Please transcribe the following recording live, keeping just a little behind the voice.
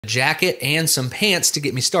jacket and some pants to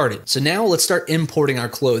get me started. So now let's start importing our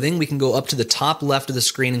clothing. We can go up to the top left of the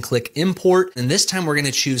screen and click import. And this time we're going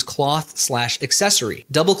to choose cloth/accessory.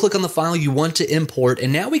 Double click on the file you want to import.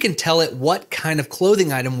 And now we can tell it what kind of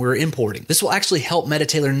clothing item we're importing. This will actually help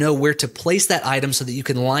MetaTailor know where to place that item so that you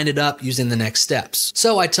can line it up using the next steps.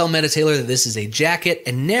 So I tell MetaTailor that this is a jacket,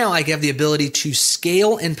 and now I have the ability to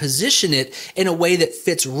scale and position it in a way that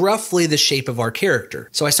fits roughly the shape of our character.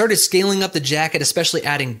 So I started scaling up the jacket, especially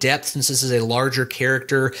adding depth since this is a larger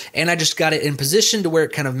character, and I just got it in position to where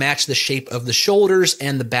it kind of matched the shape of the shoulders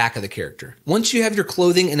and the back of the character. Once you have your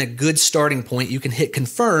clothing in a good starting point, you can hit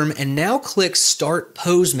confirm and now click start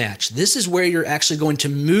pose match. This is where you're actually going to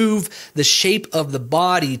move the shape of the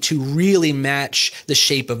body to really match the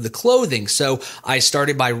shape of the clothing. So I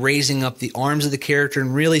started by raising up the arms of the character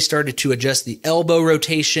and really started to adjust the elbow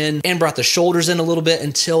rotation and brought the shoulders in a little bit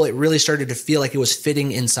until it really started to feel like it was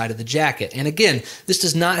fitting inside of the jacket. And again, this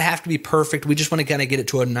does not have to be perfect. We just want to kind of get it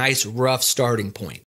to a nice rough starting point.